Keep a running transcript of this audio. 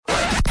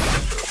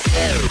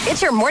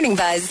It's your Morning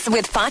Buzz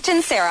with Foch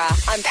and Sarah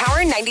on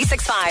Power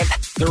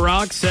 96.5. The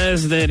Rock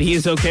says that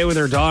he's okay with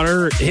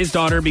his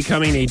daughter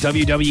becoming a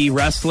WWE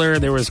wrestler.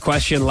 There was a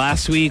question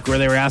last week where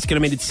they were asking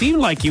him, and it seemed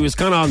like he was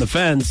kind of on the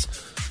fence,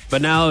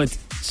 but now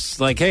it's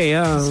like, hey,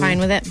 he's fine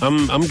with it.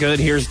 I'm good.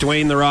 Here's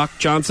Dwayne The Rock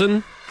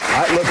Johnson.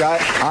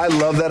 I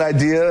love that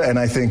idea, and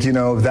I think,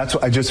 that's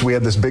what we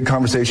had this big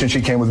conversation.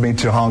 She came with me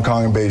to Hong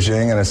Kong and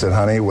Beijing, and I said,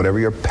 honey, whatever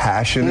your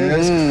passion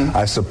is,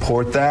 I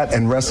support that,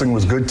 and wrestling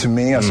was good to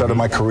me. I started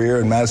my career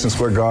in Madison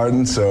Square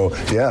Garden, so,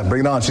 yeah,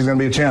 bring it on. She's going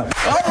to be a champ.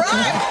 All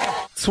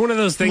right. It's one of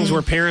those things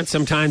where parents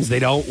sometimes they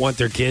don't want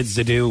their kids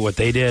to do what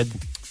they did.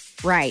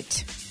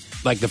 Right.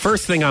 Like, the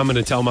first thing I'm going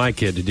to tell my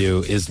kid to do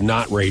is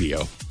not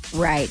radio.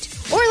 Right.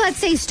 Or let's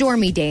say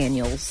Stormy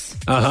Daniels.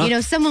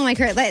 Uh-huh. Someone like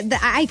her.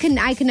 I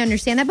can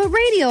understand that. But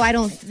radio, I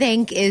don't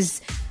think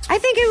is... I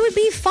think it would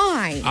be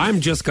fine.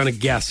 I'm just going to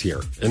guess here,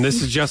 and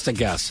this is just a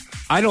guess.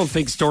 I don't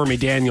think Stormy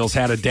Daniels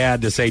had a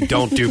dad to say,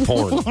 don't do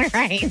porn.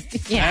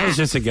 Right. Yeah. That was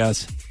just a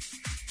guess.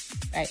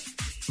 Right.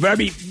 But, I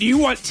mean, do you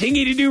want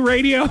Tingy to do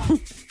radio?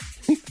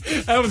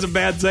 That was a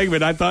bad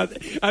segment. I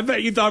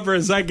bet you thought for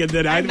a second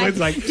that I was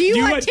like, do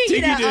you want Tingy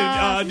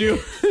to do...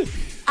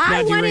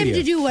 I want him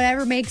to do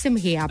whatever makes him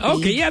happy.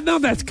 Okay, yeah, no,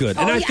 that's good.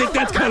 And I think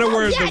that's kind of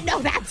where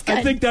that's good.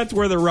 I think that's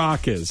where The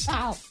Rock is.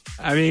 Oh.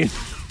 I mean,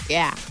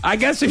 yeah. I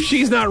guess if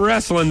she's not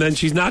wrestling, then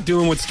she's not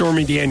doing what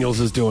Stormy Daniels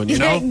is doing, you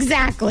know?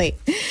 Exactly.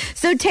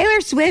 So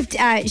Taylor Swift,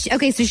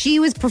 so she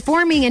was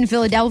performing in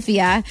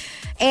Philadelphia,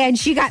 and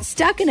she got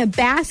stuck in a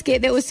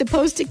basket that was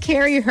supposed to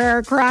carry her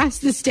across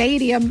the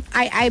stadium.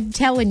 I'm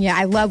telling you,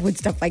 I love when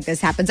stuff like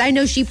this happens. I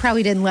know she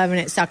probably didn't love it,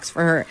 and it sucks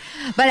for her.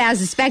 But as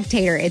a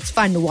spectator, it's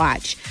fun to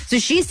watch. So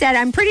she said,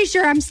 I'm pretty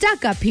sure I'm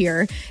stuck up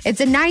here.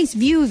 It's a nice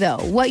view, though.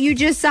 What you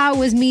just saw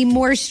was me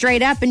more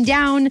straight up and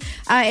down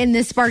in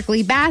this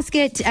sparkly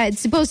basket.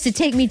 It's supposed to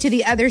take me to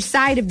the other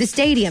side of the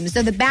stadium.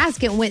 So the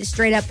basket went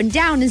straight up and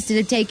down instead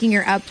of taking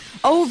her up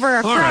over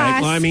across. All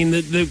right. Well, I mean,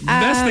 the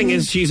best thing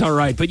is she's all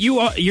right. But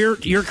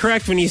you're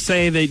correct when you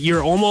say that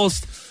you're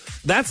almost...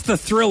 That's the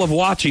thrill of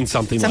watching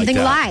something like that.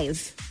 Something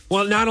live.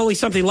 Well, not only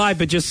something live,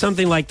 but just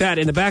something like that.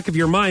 In the back of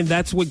your mind,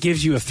 that's what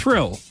gives you a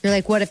thrill. You're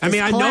like, what if this I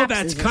mean, I know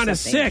that's collapses or kind of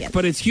something? sick,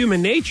 but it's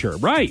human nature,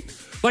 right?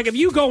 Like if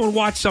you go and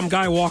watch some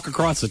guy walk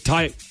across a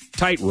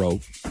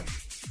tightrope,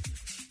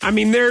 I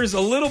mean, there's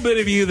a little bit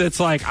of you that's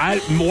like,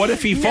 what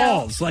if he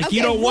falls? Like, okay,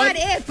 you don't want...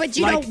 what if, but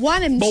you don't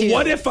want him but to. But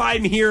what if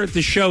I'm here at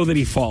the show that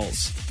he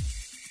falls?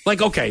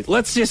 Like, okay,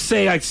 let's just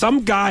say like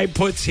some guy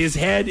puts his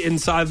head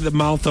inside the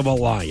mouth of a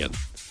lion,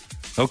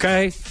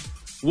 okay?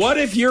 What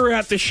if you're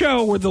at the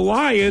show where the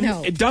lion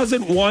it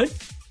doesn't want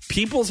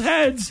people's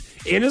heads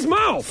in his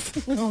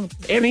mouth?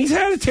 And he's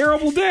had a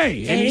terrible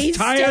day. And he's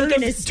tired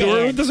of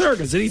touring with the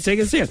circus. And he's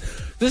taking a stand.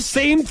 The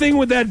same thing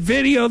with that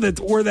video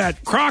where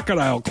that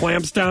crocodile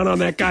clamps down on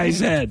that guy's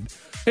head.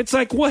 It's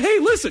like, well, hey,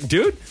 listen,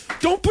 dude.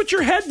 Don't put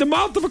your head in the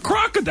mouth of a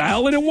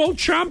crocodile and it won't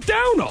chomp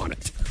down on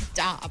it.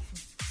 Stop.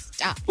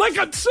 Like,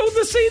 so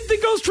the same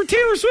thing goes for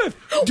Taylor Swift.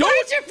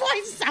 Why is your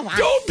voice so high?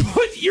 Don't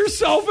put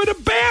yourself in a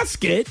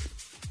basket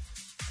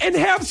and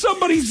have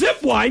somebody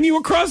zip line you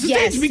across the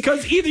stage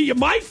because either you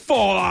might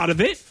fall out of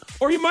it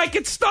or you might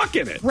get stuck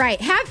in it. Right.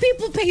 Have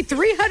people pay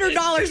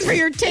 $300 for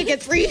your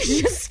tickets for you to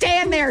just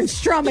stand there and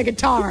strum a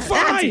guitar.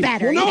 Fine. That's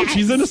better. Well, no,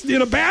 she's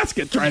in a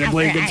basket trying to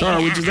play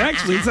guitar, which is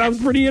actually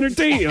sounds pretty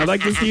entertaining. I'd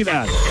like to see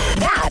that.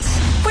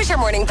 That was your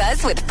Morning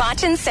Buzz with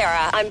Foch and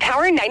Sarah on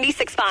Power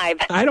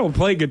 96.5. I don't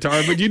play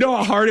guitar, but you know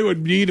how hard it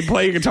would be to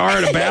play guitar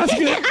in a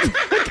basket?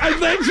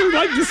 I'd actually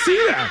like to see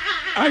that.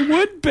 I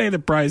would pay the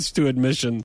price to admission.